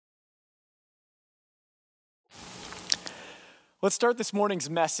Let's start this morning's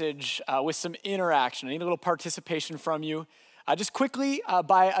message with some interaction. I need a little participation from you. Just quickly,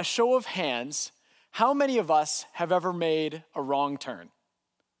 by a show of hands, how many of us have ever made a wrong turn?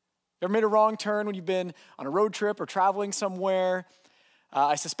 Ever made a wrong turn when you've been on a road trip or traveling somewhere?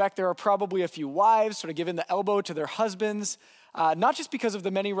 I suspect there are probably a few wives sort of giving the elbow to their husbands, not just because of the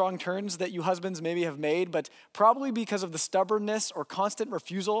many wrong turns that you husbands maybe have made, but probably because of the stubbornness or constant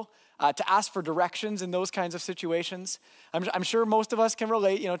refusal to ask for directions in those kinds of situations. I'm sure most of us can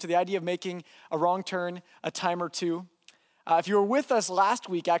relate, to the idea of making a wrong turn a time or two. If you were with us last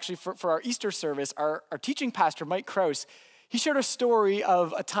week, actually, for our Easter service, our teaching pastor, Mike Krause, he shared a story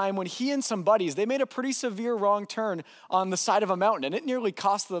of a time when he and some buddies, they made a pretty severe wrong turn on the side of a mountain, and it nearly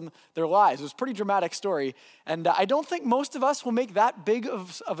cost them their lives. It was a pretty dramatic story, and I don't think most of us will make that big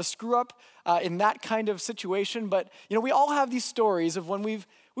of a screw up in that kind of situation, but we all have these stories of when we've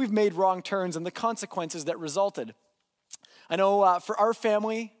made wrong turns and the consequences that resulted. I know for our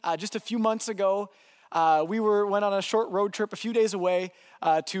family, just a few months ago, we went on a short road trip a few days away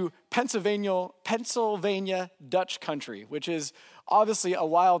to Pennsylvania Dutch country, which is obviously a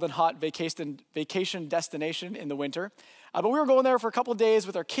wild and hot vacation destination in the winter. But we were going there for a couple of days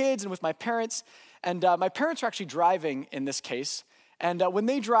with our kids and with my parents. And my parents are actually driving in this case. And when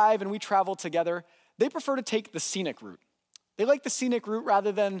they drive and we travel together, they prefer to take the scenic route. They like the scenic route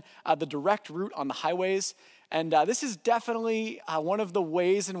rather than the direct route on the highways. And this is definitely one of the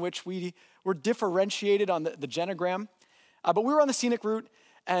ways in which we're differentiated on the genogram. But we were on the scenic route,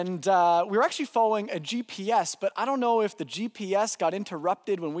 and we were actually following a GPS, but I don't know if the GPS got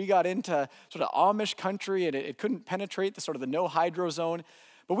interrupted when we got into sort of Amish country, and it couldn't penetrate the sort of the no hydro zone.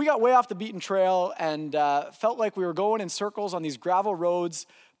 But we got way off the beaten trail and felt like we were going in circles on these gravel roads,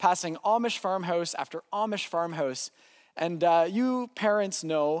 passing Amish farmhouse after Amish farmhouse. And you parents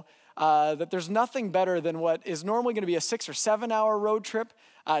know that there's nothing better than what is normally going to be a 6 or 7 hour road trip,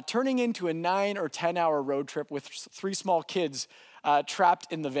 turning into a 9 or 10 hour road trip with 3 small kids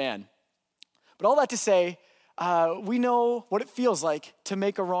trapped in the van. But all that to say, we know what it feels like to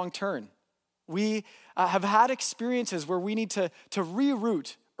make a wrong turn. We have had experiences where we need to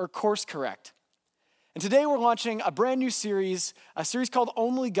reroute or course correct. And today we're launching a brand new series, a series called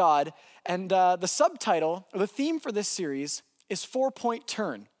Only God. And the subtitle, or the theme for this series, is 4-point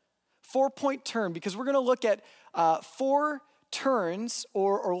turn. 4-point turn, because we're going to look at 4 turns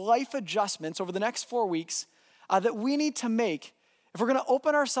or life adjustments over the next 4 weeks that we need to make if we're going to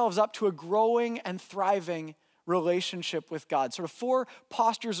open ourselves up to a growing and thriving relationship with God. Sort of 4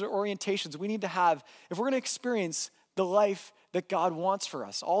 postures or orientations we need to have if we're going to experience the life that God wants for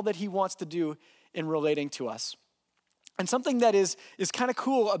us, all that he wants to do in relating to us. And something that is kind of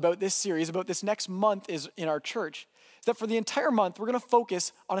cool about this series, about this next month is in our church, is that for the entire month, we're going to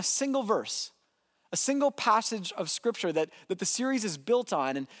focus on a single verse, a single passage of scripture that the series is built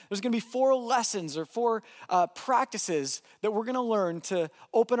on. And there's going to be 4 lessons or 4 practices that we're going to learn to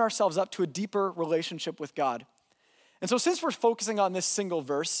open ourselves up to a deeper relationship with God. And so since we're focusing on this single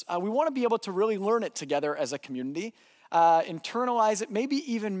verse, we want to be able to really learn it together as a community, internalize it, maybe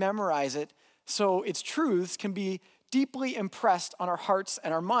even memorize it, so its truths can be deeply impressed on our hearts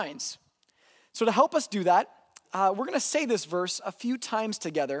and our minds. So to help us do that, we're going to say this verse a few times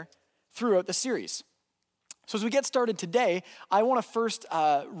together throughout the series. So as we get started today, I want to first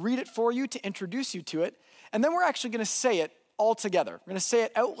read it for you to introduce you to it, and then we're actually going to say it all together. We're going to say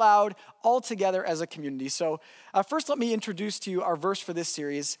it out loud all together as a community. So first let me introduce to you our verse for this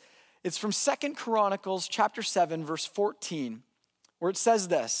series. It's from 2 Chronicles chapter 7, verse 14, where it says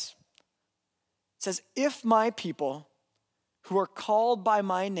this. It says, "If my people who are called by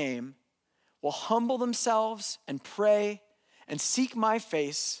my name will humble themselves and pray and seek my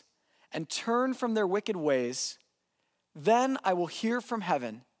face and turn from their wicked ways, then I will hear from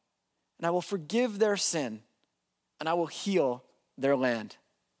heaven and I will forgive their sin and I will heal their land."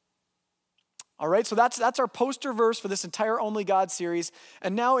 All right, so that's our poster verse for this entire Only God series.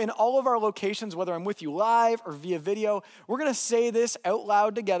 And now in all of our locations, whether I'm with you live or via video, we're going to say this out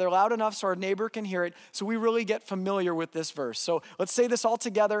loud together, loud enough so our neighbor can hear it, so we really get familiar with this verse. So let's say this all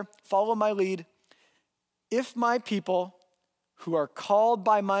together. Follow my lead. If my people who are called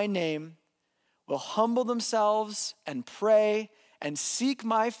by my name will humble themselves and pray and seek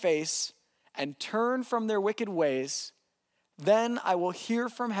my face and turn from their wicked ways, then I will hear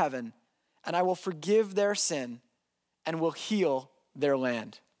from heaven and I will forgive their sin and will heal their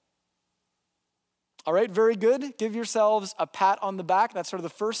land. All right, very good. Give yourselves a pat on the back. That's sort of the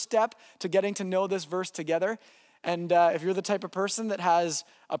first step to getting to know this verse together. And if you're the type of person that has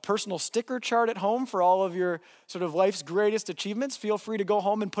a personal sticker chart at home for all of your sort of life's greatest achievements, feel free to go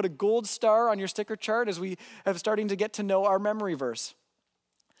home and put a gold star on your sticker chart as we have starting to get to know our memory verse.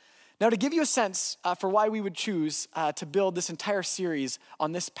 Now, to give you a sense for why we would choose to build this entire series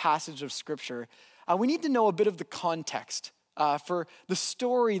on this passage of Scripture, we need to know a bit of the context for the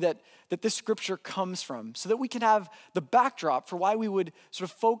story that this Scripture comes from, so that we can have the backdrop for why we would sort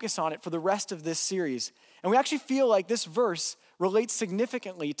of focus on it for the rest of this series. And we actually feel like this verse relates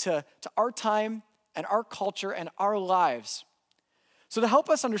significantly to our time and our culture and our lives. So to help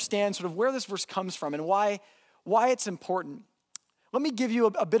us understand sort of where this verse comes from and why it's important, let me give you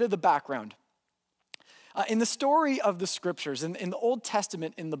a bit of the background. In the story of the Scriptures, in the Old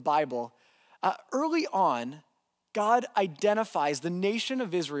Testament, in the Bible, early on, God identifies the nation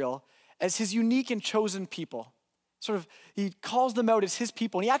of Israel as his unique and chosen people. Sort of, he calls them out as his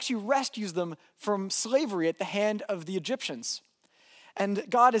people, and he actually rescues them from slavery at the hand of the Egyptians. And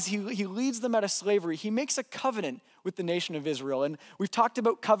God, as he leads them out of slavery, he makes a covenant with the nation of Israel. And we've talked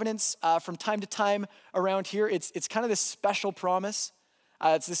about covenants from time to time around here. It's kind of this special promise.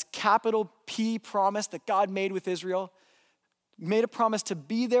 It's this capital P promise that God made with Israel. Made a promise to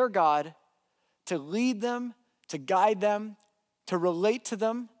be their God, to lead them, to guide them, to relate to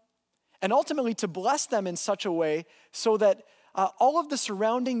them, and ultimately to bless them in such a way so that all of the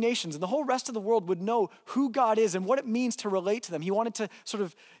surrounding nations and the whole rest of the world would know who God is and what it means to relate to them. He wanted to sort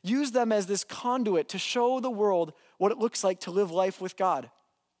of use them as this conduit to show the world what it looks like to live life with God.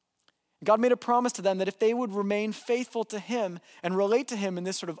 God made a promise to them that if they would remain faithful to him and relate to him in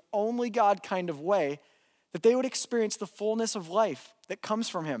this sort of only God kind of way, that they would experience the fullness of life that comes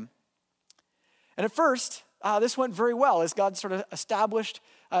from him. And at first, this went very well as God sort of established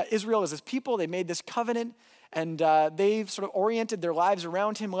Israel as his people. They made this covenant, and they've sort of oriented their lives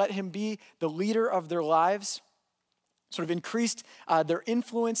around him, let him be the leader of their lives, sort of increased their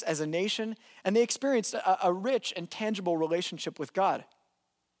influence as a nation, and they experienced a rich and tangible relationship with God.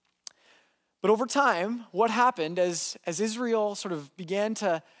 But over time, what happened as Israel sort of began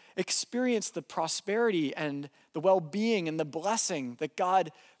to experience the prosperity and the well-being and the blessing that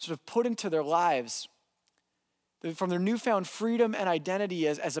God sort of put into their lives, from their newfound freedom and identity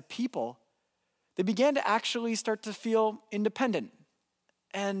as a people, they began to actually start to feel independent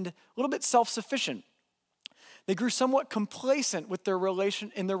and a little bit self-sufficient. They grew somewhat complacent with their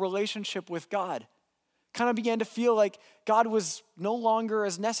relationship with God. Kind of began to feel like God was no longer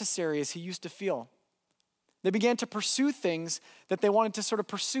as necessary as he used to feel. They began to pursue things that they wanted to sort of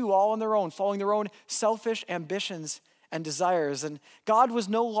pursue all on their own, following their own selfish ambitions and desires. And God was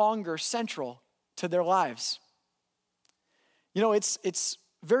no longer central to their lives. You know, it's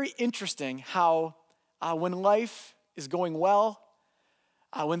very interesting how when life is going well,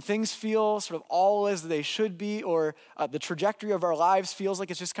 when things feel sort of all as they should be, or the trajectory of our lives feels like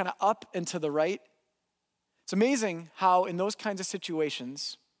it's just kind of up and to the right, it's amazing how in those kinds of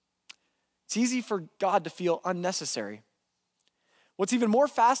situations, it's easy for God to feel unnecessary. What's even more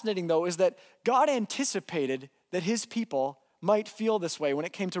fascinating, though, is that God anticipated that his people might feel this way when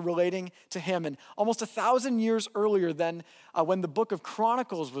it came to relating to him. And almost 1,000 years earlier than when the book of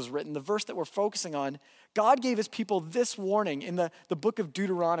Chronicles was written, the verse that we're focusing on, God gave his people this warning in the book of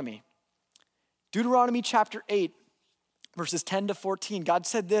Deuteronomy. Deuteronomy chapter 8, verses 10 to 14. God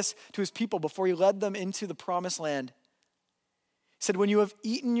said this to his people before he led them into the promised land. He said, "When you have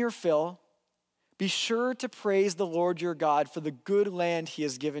eaten your fill, be sure to praise the Lord your God for the good land he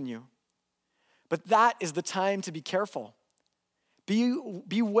has given you. But that is the time to be careful.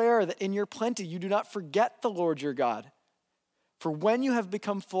 Beware that in your plenty you do not forget the Lord your God. For when you have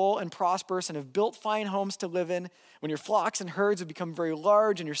become full and prosperous and have built fine homes to live in, when your flocks and herds have become very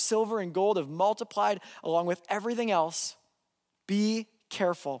large and your silver and gold have multiplied along with everything else, be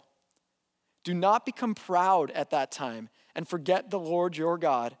careful. Do not become proud at that time and forget the Lord your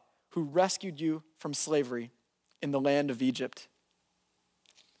God who rescued you from slavery in the land of Egypt."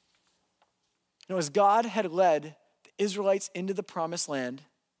 You know, as God had led the Israelites into the promised land,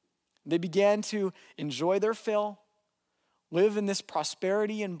 they began to enjoy their fill, live in this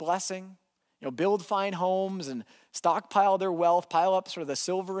prosperity and blessing, build fine homes and stockpile their wealth, pile up sort of the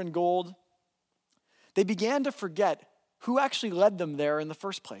silver and gold. They began to forget who actually led them there in the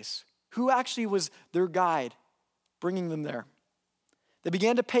first place, who actually was their guide bringing them there. They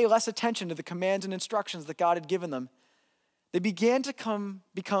began to pay less attention to the commands and instructions that God had given them. They began to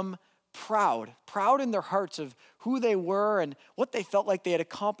become proud in their hearts of who they were and what they felt like they had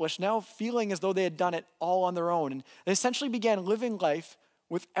accomplished, now feeling as though they had done it all on their own. And they essentially began living life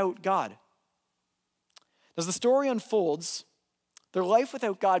without God. As the story unfolds, their life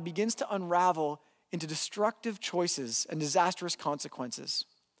without God begins to unravel into destructive choices and disastrous consequences,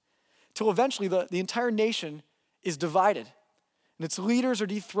 till eventually the entire nation is divided, and its leaders are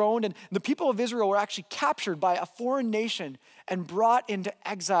dethroned, and the people of Israel were actually captured by a foreign nation and brought into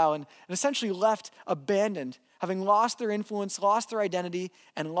exile and essentially left abandoned, having lost their influence, lost their identity,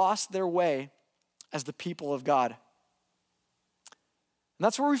 and lost their way as the people of God. And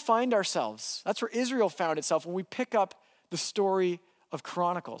that's where we find ourselves. That's where Israel found itself when we pick up the story of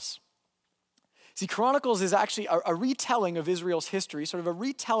Chronicles. See, Chronicles is actually a retelling of Israel's history, sort of a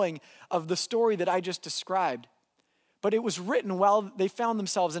retelling of the story that I just described. But it was written while they found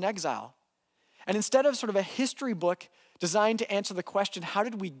themselves in exile. And instead of sort of a history book designed to answer the question, how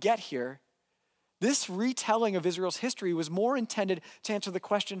did we get here? This retelling of Israel's history was more intended to answer the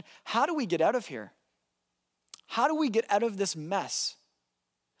question, how do we get out of here? How do we get out of this mess?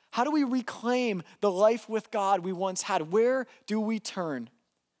 How do we reclaim the life with God we once had? Where do we turn?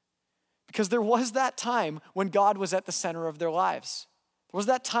 Because there was that time when God was at the center of their lives. There was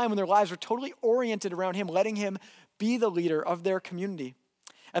that time when their lives were totally oriented around him, letting him be the leader of their community.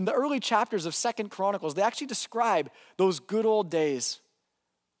 And the early chapters of 2 Chronicles, they actually describe those good old days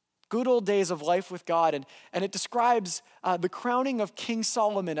of life with God. And it describes the crowning of King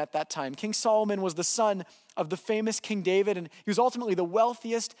Solomon at that time. King Solomon was the son of the famous King David, and he was ultimately the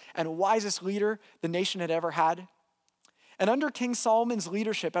wealthiest and wisest leader the nation had ever had. And under King Solomon's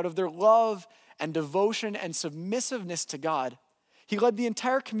leadership, out of their love and devotion and submissiveness to God, he led the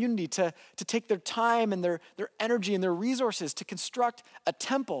entire community to take their time and their energy and their resources to construct a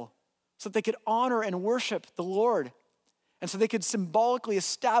temple so that they could honor and worship the Lord, and so they could symbolically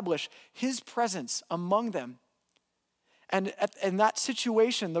establish his presence among them. And in that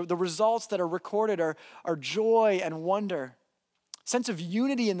situation, the results that are recorded are joy and wonder, sense of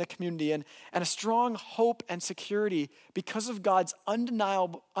unity in the community, and a strong hope and security because of God's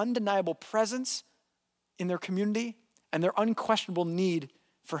undeniable presence in their community and their unquestionable need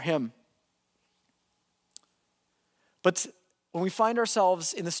for him. But when we find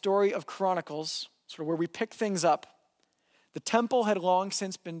ourselves in the story of Chronicles, sort of where we pick things up, the temple had long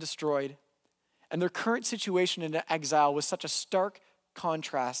since been destroyed, and their current situation in exile was such a stark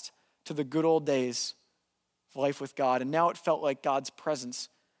contrast to the good old days of life with God, and now it felt like God's presence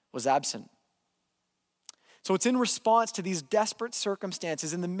was absent. So it's in response to these desperate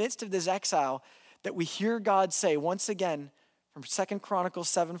circumstances, in the midst of this exile, that we hear God say once again from 2 Chronicles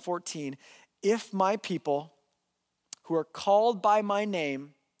 7:14, if my people who are called by my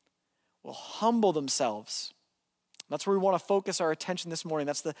name will humble themselves. That's where we want to focus our attention this morning.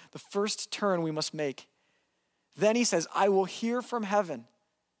 That's the first turn we must make. Then he says, I will hear from heaven,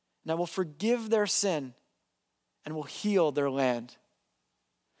 and I will forgive their sin, and will heal their land.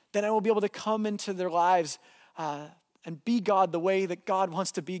 Then I will be able to come into their lives and be God the way that God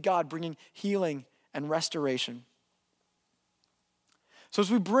wants to be God, bringing healing and restoration. So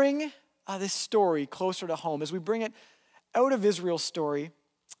as we bring this story closer to home, as we bring it out of Israel's story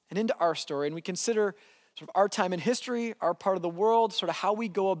and into our story, and we consider sort of our time in history, our part of the world, sort of how we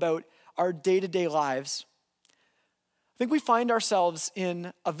go about our day-to-day lives, I think we find ourselves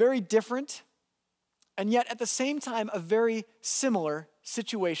in a very different and yet at the same time a very similar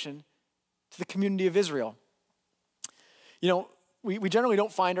situation to the community of Israel. You know, we generally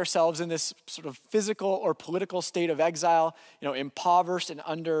don't find ourselves in this sort of physical or political state of exile, impoverished and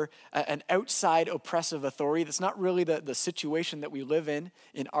under an outside oppressive authority. That's not really the situation that we live in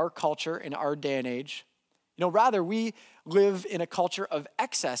our culture, in our day and age. Rather, we live in a culture of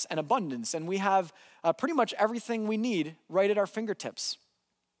excess and abundance, and we have pretty much everything we need right at our fingertips.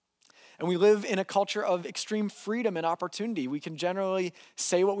 And we live in a culture of extreme freedom and opportunity. We can generally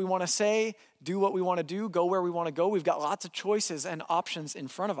say what we want to say, do what we want to do, go where we want to go. We've got lots of choices and options in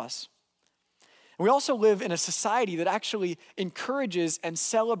front of us. And we also live in a society that actually encourages and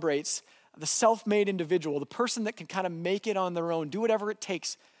celebrates the self-made individual, the person that can kind of make it on their own, do whatever it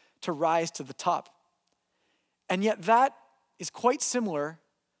takes to rise to the top. And yet that is quite similar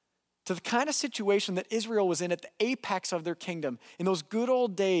to the kind of situation that Israel was in at the apex of their kingdom, in those good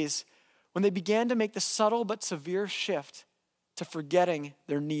old days when they began to make the subtle but severe shift to forgetting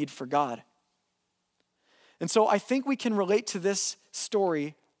their need for God. And so I think we can relate to this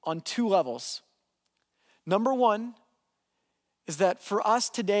story on two levels. Number one is that for us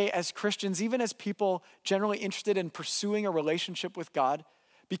today as Christians, even as people generally interested in pursuing a relationship with God,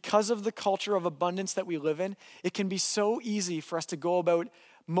 because of the culture of abundance that we live in, it can be so easy for us to go about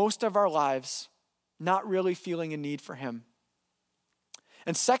most of our lives not really feeling a need for him.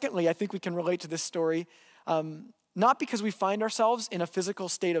 And secondly, I think we can relate to this story, not because we find ourselves in a physical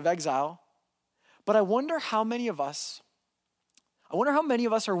state of exile, but I wonder how many of us I wonder how many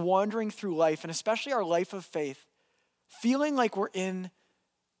of us are wandering through life, and especially our life of faith, feeling like we're in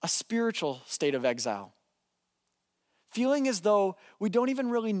a spiritual state of exile. Feeling as though we don't even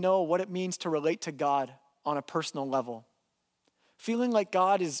really know what it means to relate to God on a personal level. Feeling like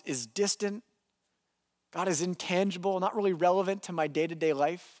God is distant, God is intangible, not really relevant to my day-to-day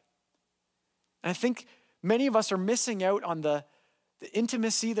life. And I think many of us are missing out on the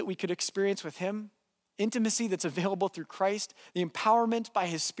intimacy that we could experience with him, intimacy that's available through Christ, the empowerment by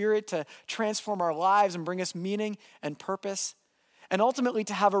his Spirit to transform our lives and bring us meaning and purpose, and ultimately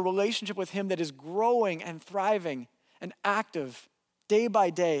to have a relationship with him that is growing and thriving and active day by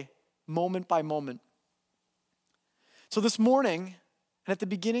day, moment by moment. So this morning, and at the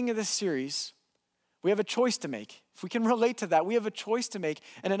beginning of this series, we have a choice to make. If we can relate to that, we have a choice to make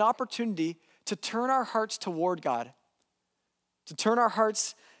and an opportunity to turn our hearts toward God, to turn our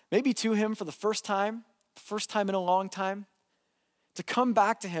hearts maybe to him for the first time in a long time, to come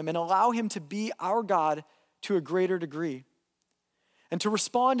back to him and allow him to be our God to a greater degree, and to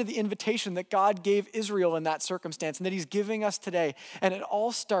respond to the invitation that God gave Israel in that circumstance and that he's giving us today. And it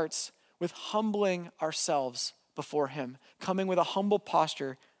all starts with humbling ourselves before him, coming with a humble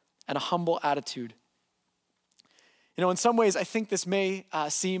posture and a humble attitude. You know, in some ways, I think this may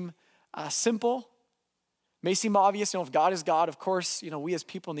seem simple, may seem obvious. You know, if God is God, of course, you know, we as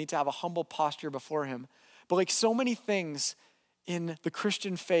people need to have a humble posture before him. But like so many things in the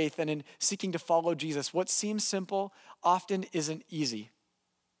Christian faith and in seeking to follow Jesus, what seems simple often isn't easy.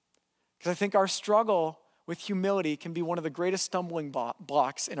 Because I think our struggle with humility can be one of the greatest stumbling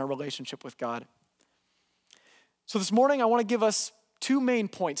blocks in our relationship with God. So this morning, I want to give us two main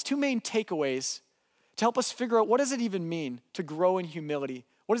points, two main takeaways to help us figure out what does it even mean to grow in humility?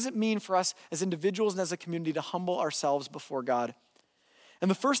 What does it mean for us as individuals and as a community to humble ourselves before God?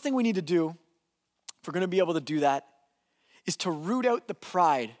 And the first thing we need to do, if we're going to be able to do that, is to root out the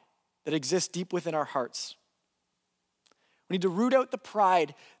pride that exists deep within our hearts. We need to root out the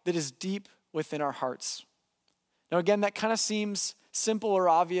pride that is deep within our hearts. Now again, that kind of seems simple or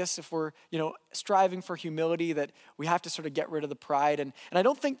obvious if we're, striving for humility, that we have to sort of get rid of the pride. And I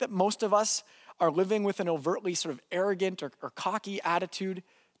don't think that most of us are living with an overtly sort of arrogant or cocky attitude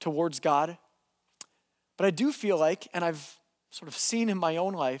towards God. But I do feel like, and I've sort of seen in my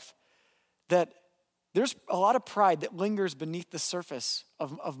own life, that there's a lot of pride that lingers beneath the surface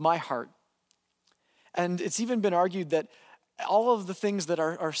of my heart. And it's even been argued that all of the things that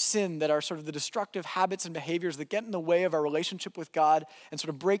are sin, that are sort of the destructive habits and behaviors that get in the way of our relationship with God and sort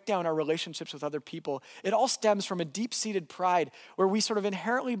of break down our relationships with other people, it all stems from a deep-seated pride where we sort of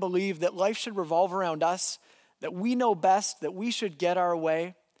inherently believe that life should revolve around us, that we know best, that we should get our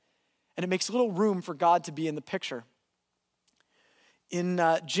way, and it makes little room for God to be in the picture. In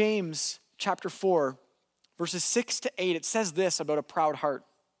James chapter 4, verses 6-8, it says this about a proud heart.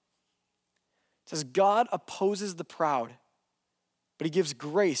 It says, God opposes the proud, but he gives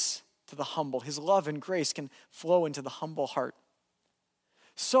grace to the humble. His love and grace can flow into the humble heart.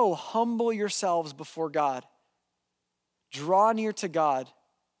 So humble yourselves before God. Draw near to God,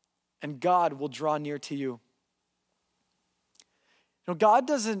 and God will draw near to you. God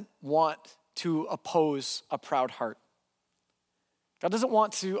doesn't want to oppose a proud heart. God doesn't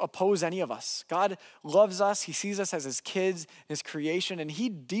want to oppose any of us. God loves us. He sees us as his kids, his creation, and he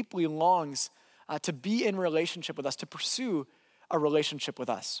deeply longs to be in relationship with us, to pursue a relationship with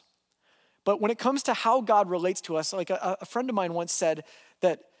us. But when it comes to how God relates to us, like a friend of mine once said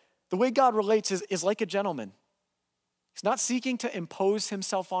that the way God relates is like a gentleman. He's not seeking to impose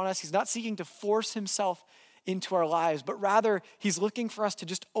himself on us. He's not seeking to force himself into our lives, but rather he's looking for us to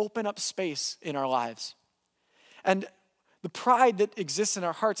just open up space in our lives. And the pride that exists in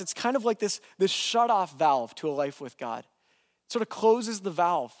our hearts, it's kind of like this shut-off valve to a life with God. It sort of closes the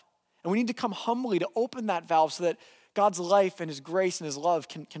valve. And we need to come humbly to open that valve so that God's life and his grace and his love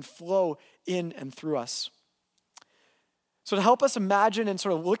can flow in and through us. So to help us imagine and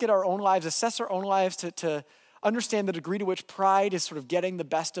sort of look at our own lives, assess our own lives, to understand the degree to which pride is sort of getting the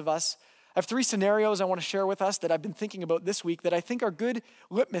best of us, I have 3 scenarios I want to share with us that I've been thinking about this week that I think are good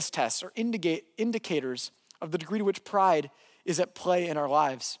litmus tests or indicators of the degree to which pride is at play in our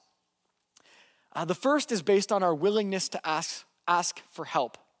lives. The first is based on our willingness to ask for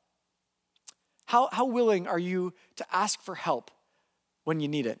help. How willing are you to ask for help when you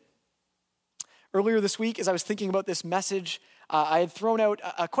need it? Earlier this week, as I was thinking about this message, I had thrown out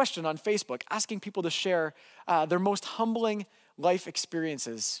a question on Facebook asking people to share their most humbling life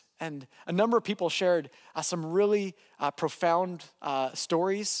experiences. And a number of people shared some really profound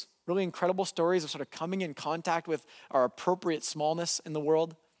stories, really incredible stories of sort of coming in contact with our appropriate smallness in the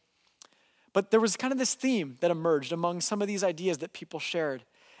world. But there was kind of this theme that emerged among some of these ideas that people shared.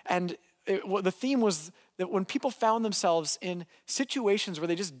 And the theme was that when people found themselves in situations where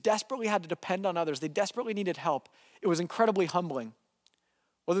they just desperately had to depend on others, they desperately needed help, it was incredibly humbling.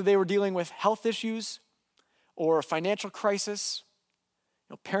 Whether they were dealing with health issues or a financial crisis,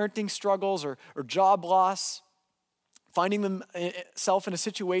 parenting struggles or job loss, finding themselves in a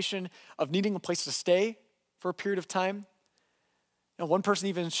situation of needing a place to stay for a period of time. One person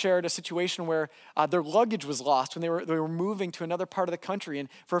even shared a situation where their luggage was lost when they were moving to another part of the country, and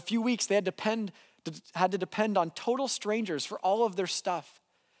for a few weeks they had to depend on total strangers for all of their stuff.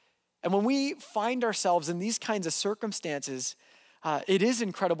 And when we find ourselves in these kinds of circumstances, it is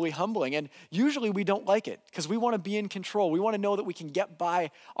incredibly humbling, and usually we don't like it because we want to be in control. We want to know that we can get by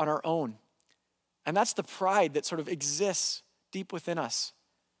on our own. And that's the pride that sort of exists deep within us.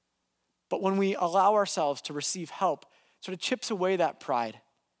 But when we allow ourselves to receive help, it sort of chips away that pride.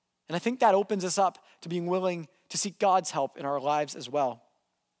 And I think that opens us up to being willing to seek God's help in our lives as well.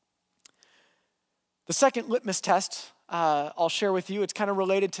 The second litmus test I'll share with you, it's kind of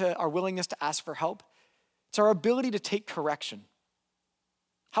related to our willingness to ask for help. It's our ability to take correction.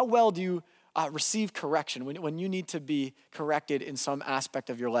 How well do you receive correction when you need to be corrected in some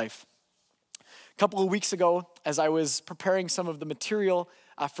aspect of your life? A couple of weeks ago, as I was preparing some of the material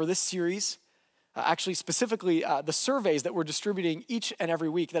for this series, actually specifically the surveys that we're distributing each and every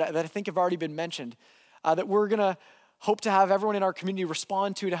week that I think have already been mentioned, that we're going to hope to have everyone in our community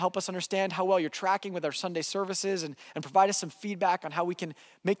respond to help us understand how well you're tracking with our Sunday services and provide us some feedback on how we can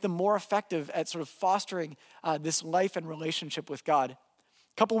make them more effective at sort of fostering this life and relationship with God.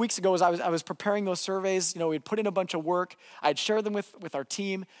 A couple weeks ago, as I was preparing those surveys, we had put in a bunch of work. I had shared them with our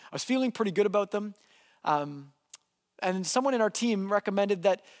team. I was feeling pretty good about them. And someone in our team recommended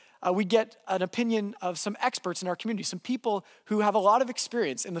that we get an opinion of some experts in our community, some people who have a lot of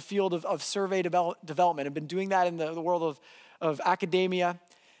experience in the field of survey development, have been doing that in the world of academia.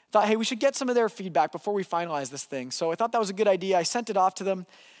 Thought, hey, we should get some of their feedback before we finalize this thing. So I thought that was a good idea. I sent it off to them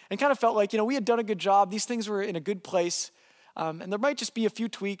and kind of felt like, we had done a good job. These things were in a good place. And there might just be a few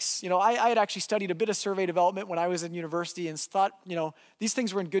tweaks. I had actually studied a bit of survey development when I was in university and thought, these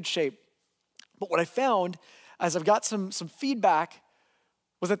things were in good shape. But what I found, as I've got some feedback,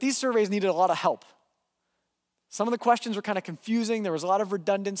 was that these surveys needed a lot of help. Some of the questions were kind of confusing. There was a lot of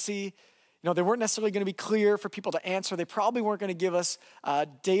redundancy. They weren't necessarily going to be clear for people to answer. They probably weren't going to give us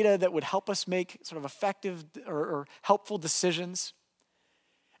data that would help us make sort of effective or helpful decisions.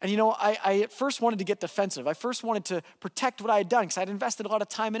 And I at first wanted to get defensive. I first wanted to protect what I had done because I'd invested a lot of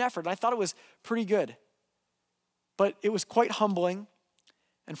time and effort, and I thought it was pretty good. But it was quite humbling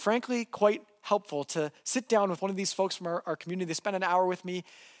and frankly quite helpful to sit down with one of these folks from our community. They spent an hour with me,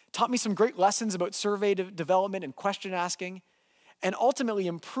 taught me some great lessons about survey development and question asking, and ultimately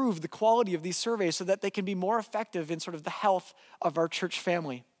improved the quality of these surveys so that they can be more effective in sort of the health of our church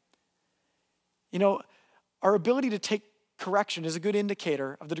family. Our ability to take correction is a good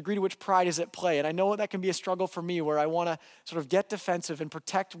indicator of the degree to which pride is at play. And I know that can be a struggle for me where I want to sort of get defensive and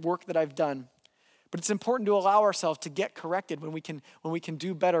protect work that I've done. But it's important to allow ourselves to get corrected when we can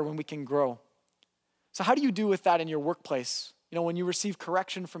do better, when we can grow. So how do you do with that in your workplace? When you receive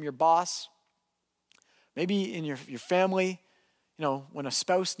correction from your boss, maybe in your family, when a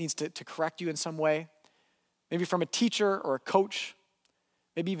spouse needs to correct you in some way, maybe from a teacher or a coach,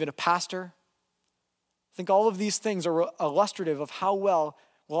 maybe even a pastor. I think all of these things are illustrative of how well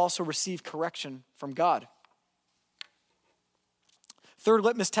we'll also receive correction from God. Third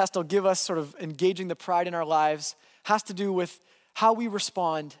litmus test I'll give us, sort of engaging the pride in our lives, has to do with how we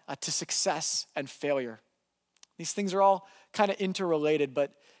respond to success and failure. These things are all kind of interrelated,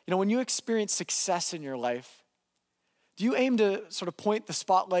 but when you experience success in your life, do you aim to sort of point the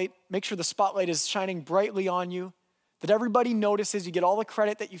spotlight, make sure the spotlight is shining brightly on you, that everybody notices, you get all the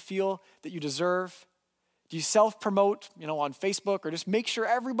credit that you feel that you deserve? Do you self-promote, on Facebook, or just make sure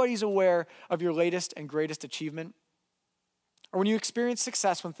everybody's aware of your latest and greatest achievement? Or when you experience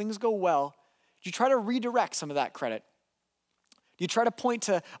success, when things go well, do you try to redirect some of that credit? Do you try to point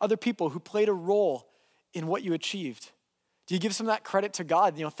to other people who played a role in what you achieved? Do you give some of that credit to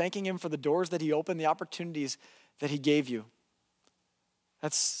God, thanking him for the doors that he opened, the opportunities that he gave you?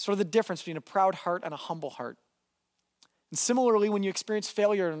 That's sort of the difference between a proud heart and a humble heart. And similarly, when you experience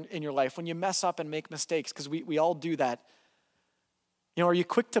failure in your life, when you mess up and make mistakes, because we all do that, are you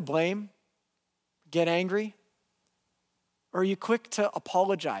quick to blame, get angry? Or are you quick to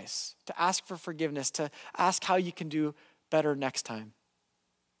apologize, to ask for forgiveness, to ask how you can do better next time?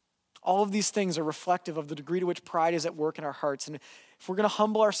 All of these things are reflective of the degree to which pride is at work in our hearts. And if we're going to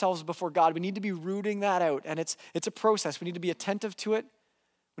humble ourselves before God, we need to be rooting that out. And it's a process. We need to be attentive to it.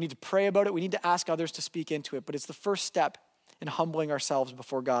 We We need to pray about it. We need to ask others to speak into it. But it's the first step in humbling ourselves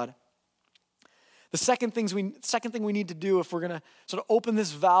before God. The second thing we need to do if we're going to sort of open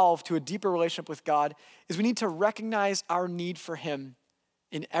this valve to a deeper relationship with God is we need to recognize our need for him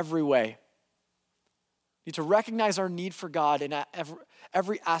in every way. We need to recognize our need for God in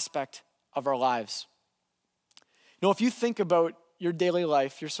every aspect of our lives. You know, if you think about your daily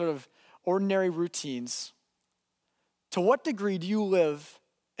life, your sort of ordinary routines, to what degree do you live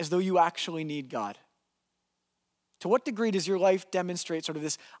as though you actually need God? To what degree does your life demonstrate sort of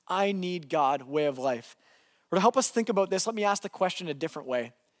this I need God way of life? Or to help us think about this, let me ask the question a different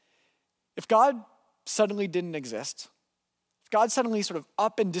way. If God suddenly didn't exist, if God suddenly sort of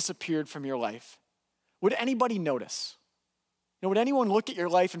up and disappeared from your life, would anybody notice? You know, would anyone look at your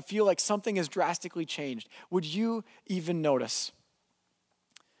life and feel like something has drastically changed? Would you even notice?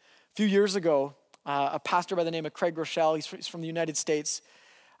 A few years ago, a pastor by the name of Craig Rochelle, he's from the United States,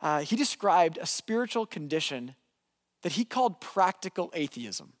 he described a spiritual condition that he called practical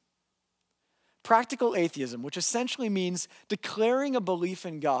atheism. Practical atheism, which essentially means declaring a belief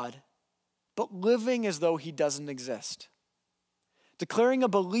in God, but living as though he doesn't exist. Declaring a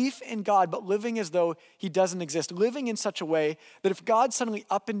belief in God, but living as though he doesn't exist. Living in such a way that if God suddenly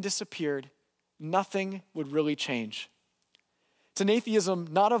up and disappeared, nothing would really change. It's an atheism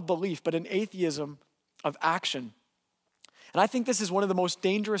not of belief, but an atheism of action. And I think this is one of the most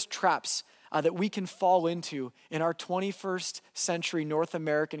dangerous traps that we can fall into in our 21st century North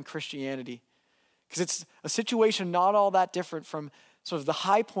American Christianity. Because it's a situation not all that different from sort of the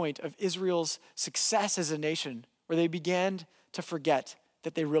high point of Israel's success as a nation, where they began to forget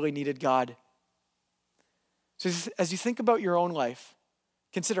that they really needed God. So as you think about your own life,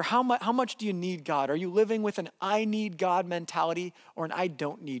 consider how much do you need God? Are you living with an I need God mentality or an I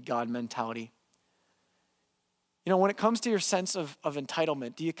don't need God mentality? You know, when it comes to your sense of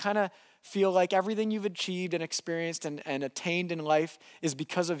entitlement, do you kind of feel like everything you've achieved and experienced and attained in life is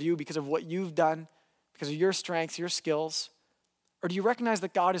because of you, because of what you've done, because of your strengths, your skills? Or do you recognize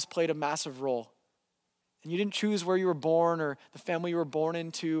that God has played a massive role? And you didn't choose where you were born or the family you were born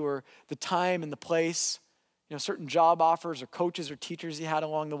into or the time and the place, you know, certain job offers or coaches or teachers you had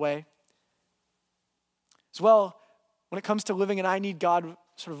along the way. As well, when it comes to living an I need God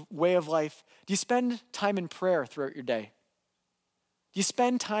sort of way of life, do you spend time in prayer throughout your day? Do you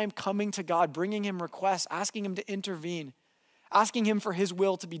spend time coming to God, bringing him requests, asking him to intervene, asking him for his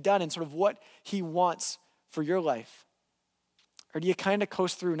will to be done and sort of what he wants for your life? Or do you kind of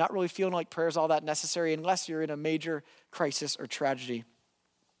coast through, not really feeling like prayer is all that necessary unless you're in a major crisis or tragedy?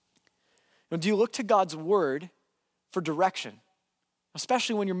 Do you look to God's word for direction,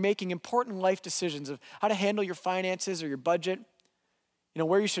 especially when you're making important life decisions of how to handle your finances or your budget, you know,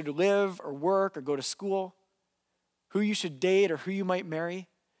 where you should live or work or go to school, who you should date or who you might marry?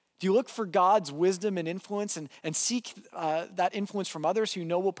 Do you look for God's wisdom and influence and seek that influence from others who you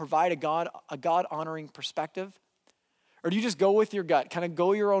know will provide a God-honoring perspective? Or do you just go with your gut, kind of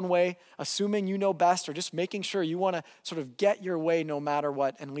go your own way, assuming you know best, or just making sure you want to sort of get your way no matter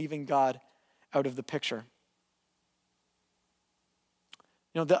what and leaving God out of the picture?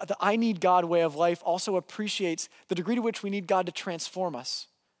 You know, the I need God way of life also appreciates the degree to which we need God to transform us.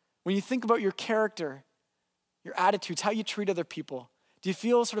 When you think about your character, your attitudes, how you treat other people, do you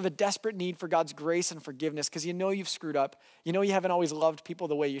feel sort of a desperate need for God's grace and forgiveness because you know you've screwed up? You know you haven't always loved people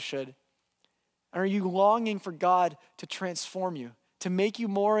the way you should? And are you longing for God to transform you, to make you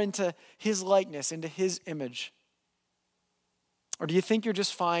more into his likeness, into his image? Or do you think you're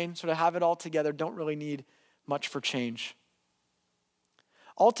just fine, sort of have it all together, don't really need much for change?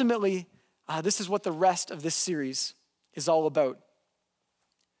 Ultimately, this is what the rest of this series is all about.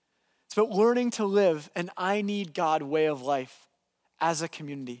 It's about learning to live an I need God way of life as a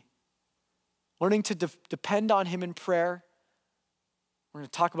community. Learning to depend on him in prayer. We're going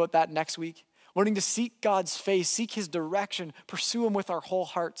to talk about that next week. Learning to seek God's face, seek his direction, pursue him with our whole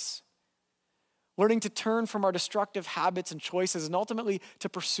hearts. Learning to turn from our destructive habits and choices and ultimately to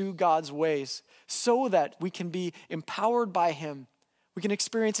pursue God's ways so that we can be empowered by him. We can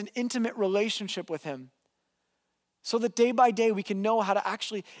experience an intimate relationship with him so that day by day we can know how to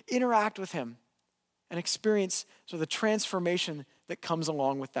actually interact with him and experience sort of the transformation that comes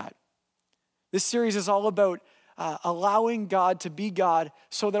along with that. This series is all about allowing God to be God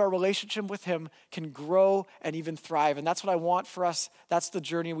so that our relationship with him can grow and even thrive. And that's what I want for us. That's the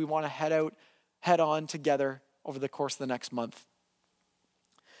journey we want to head on together over the course of the next month.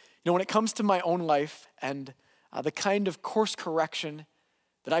 You know, when it comes to my own life and the kind of course correction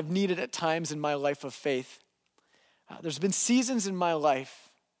that I've needed at times in my life of faith, there's been seasons in my life,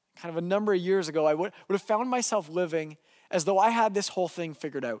 kind of a number of years ago, I would have found myself living as though I had this whole thing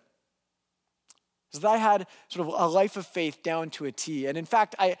figured out. As though I had sort of a life of faith down to a T. And in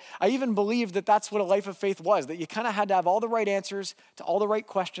fact, I even believed that that's what a life of faith was, that you kind of had to have all the right answers to all the right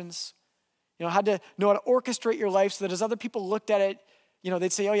questions. Had to know how to orchestrate your life so that as other people looked at it,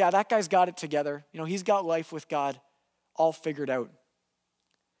 they'd say, oh yeah, that guy's got it together. He's got life with God all figured out.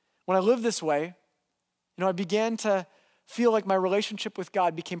 When I lived this way, I began to feel like my relationship with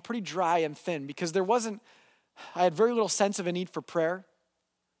God became pretty dry and thin because I had very little sense of a need for prayer,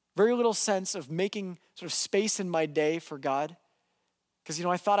 very little sense of making sort of space in my day for God because,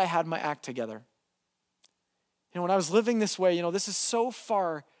 I thought I had my act together. When I was living this way, this is so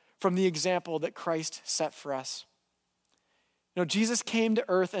far from the example that Christ set for us. Jesus came to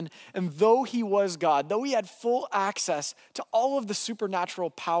earth and though he was God, though he had full access to all of the supernatural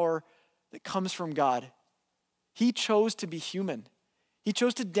power that comes from God, he chose to be human. He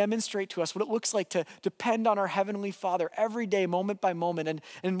chose to demonstrate to us what it looks like to depend on our Heavenly Father every day, moment by moment.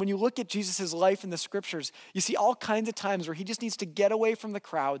 And when you look at Jesus' life in the scriptures, you see all kinds of times where he just needs to get away from the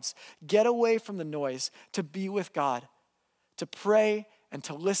crowds, get away from the noise, to be with God, to pray and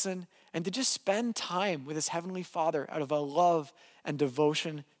to listen and to just spend time with his Heavenly Father out of a love and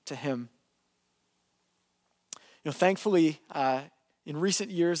devotion to him. Thankfully, in recent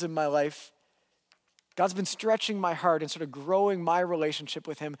years in my life, God's been stretching my heart and sort of growing my relationship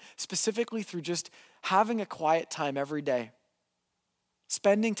with him, specifically through just having a quiet time every day.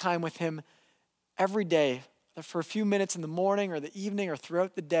 Spending time with him every day for a few minutes in the morning or the evening or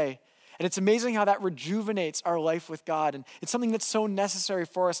throughout the day. And it's amazing how that rejuvenates our life with God. And it's something that's so necessary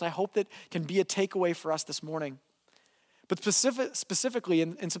for us. And I hope that can be a takeaway for us this morning. But specifically,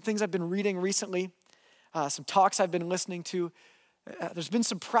 in some things I've been reading recently, some talks I've been listening to, there's been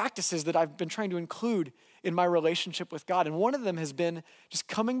some practices that I've been trying to include in my relationship with God. And one of them has been just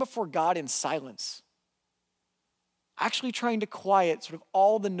coming before God in silence. Actually trying to quiet sort of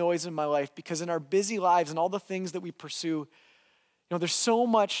all the noise in my life, because in our busy lives and all the things that we pursue, there's so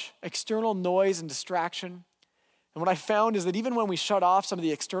much external noise and distraction. And what I found is that even when we shut off some of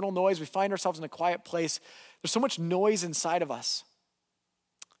the external noise, we find ourselves in a quiet place, there's so much noise inside of us.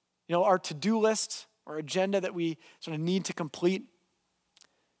 Our to-do list, our agenda that we sort of need to complete,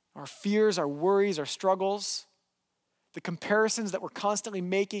 our fears, our worries, our struggles, the comparisons that we're constantly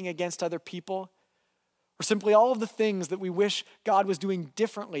making against other people, or simply all of the things that we wish God was doing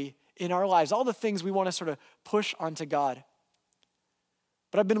differently in our lives, all the things we want to sort of push onto God.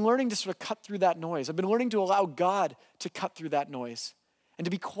 But I've been learning to sort of cut through that noise. I've been learning to allow God to cut through that noise and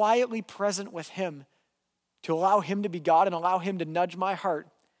to be quietly present with him, to allow him to be God and allow him to nudge my heart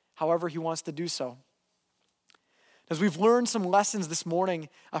however he wants to do so. As we've learned some lessons this morning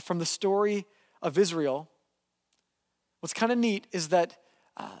from the story of Israel, what's kind of neat is that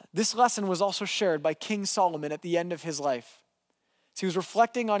this lesson was also shared by King Solomon at the end of his life. So he was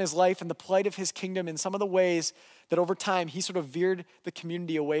reflecting on his life and the plight of his kingdom in some of the ways that over time he sort of veered the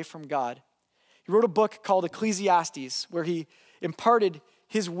community away from God. He wrote a book called Ecclesiastes, where he imparted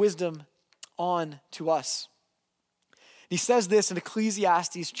his wisdom on to us. He says this in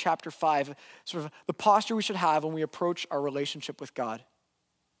Ecclesiastes chapter 5, sort of the posture we should have when we approach our relationship with God.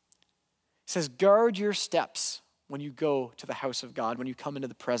 He says, guard your steps when you go to the house of God, when you come into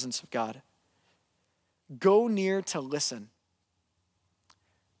the presence of God. Go near to listen.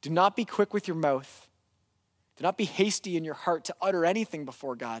 Do not be quick with your mouth. Do not be hasty in your heart to utter anything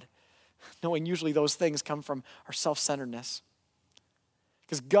before God, knowing usually those things come from our self-centeredness.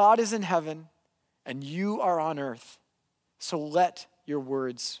 Because God is in heaven and you are on earth. So let your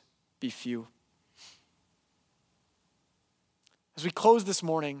words be few. As we close this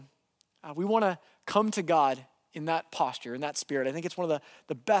morning, we want to come to God in that posture, in that spirit. I think it's one of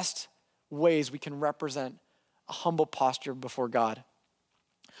the best ways we can represent a humble posture before God.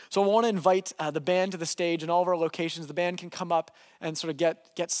 So I want to invite the band to the stage in all of our locations. The band can come up and sort of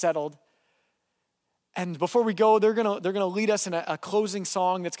get settled. And before we go, they're gonna lead us in a closing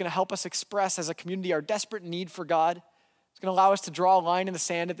song that's going to help us express as a community our desperate need for God. It's going to allow us to draw a line in the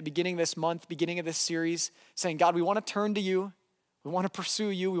sand at the beginning of this month, beginning of this series, saying, God, we want to turn to you. We want to pursue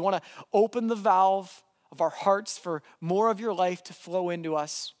you. We want to open the valve of our hearts for more of your life to flow into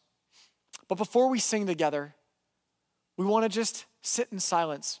us. But before we sing together, we want to just sit in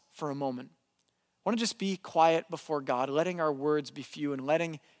silence for a moment. I want to just be quiet before God, letting our words be few and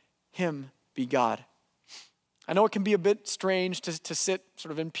letting him be God. I know it can be a bit strange to sit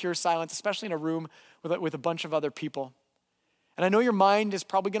sort of in pure silence, especially in a room with a bunch of other people. And I know your mind is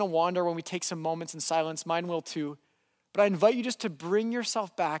probably going to wander when we take some moments in silence. Mine will too. But I invite you just to bring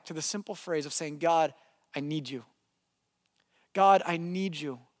yourself back to the simple phrase of saying, God, I need you. God, I need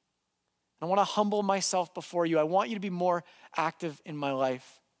you. I want to humble myself before you. I want you to be more active in my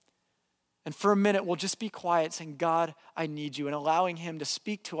life. And for a minute, we'll just be quiet saying, God, I need you, and allowing him to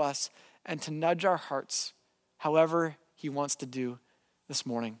speak to us and to nudge our hearts however he wants to do this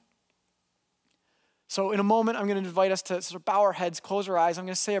morning. So in a moment, I'm going to invite us to sort of bow our heads, close our eyes. I'm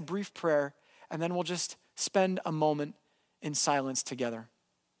going to say a brief prayer, and then we'll just spend a moment in silence together.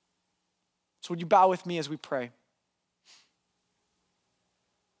 So would you bow with me as we pray?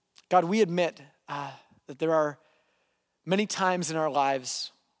 God, we admit that there are many times in our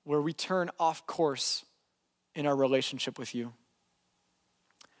lives where we turn off course in our relationship with you.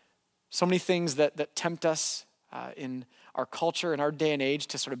 So many things that tempt us in our culture, in our day and age,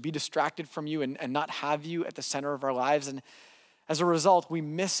 to sort of be distracted from you and not have you at the center of our lives. And as a result, we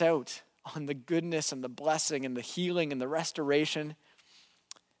miss out on the goodness and the blessing and the healing and the restoration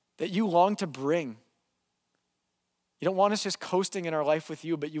that you long to bring. You don't want us just coasting in our life with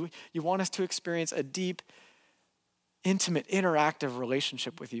you, but you want us to experience a deep, intimate, interactive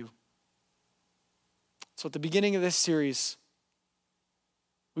relationship with you. So at the beginning of this series,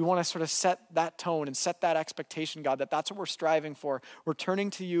 we want to sort of set that tone and set that expectation, God, that that's what we're striving for. We're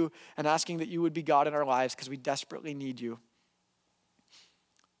turning to you and asking that you would be God in our lives because we desperately need you.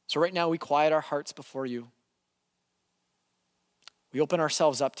 So right now we quiet our hearts before you. We open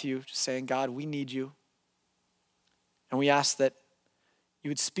ourselves up to you, just saying, God, we need you. And we ask that you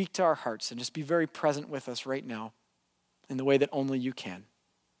would speak to our hearts and just be very present with us right now in the way that only you can.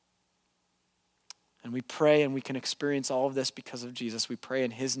 And we pray, and we can experience all of this because of Jesus. We pray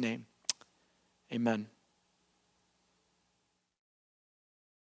in his name. Amen.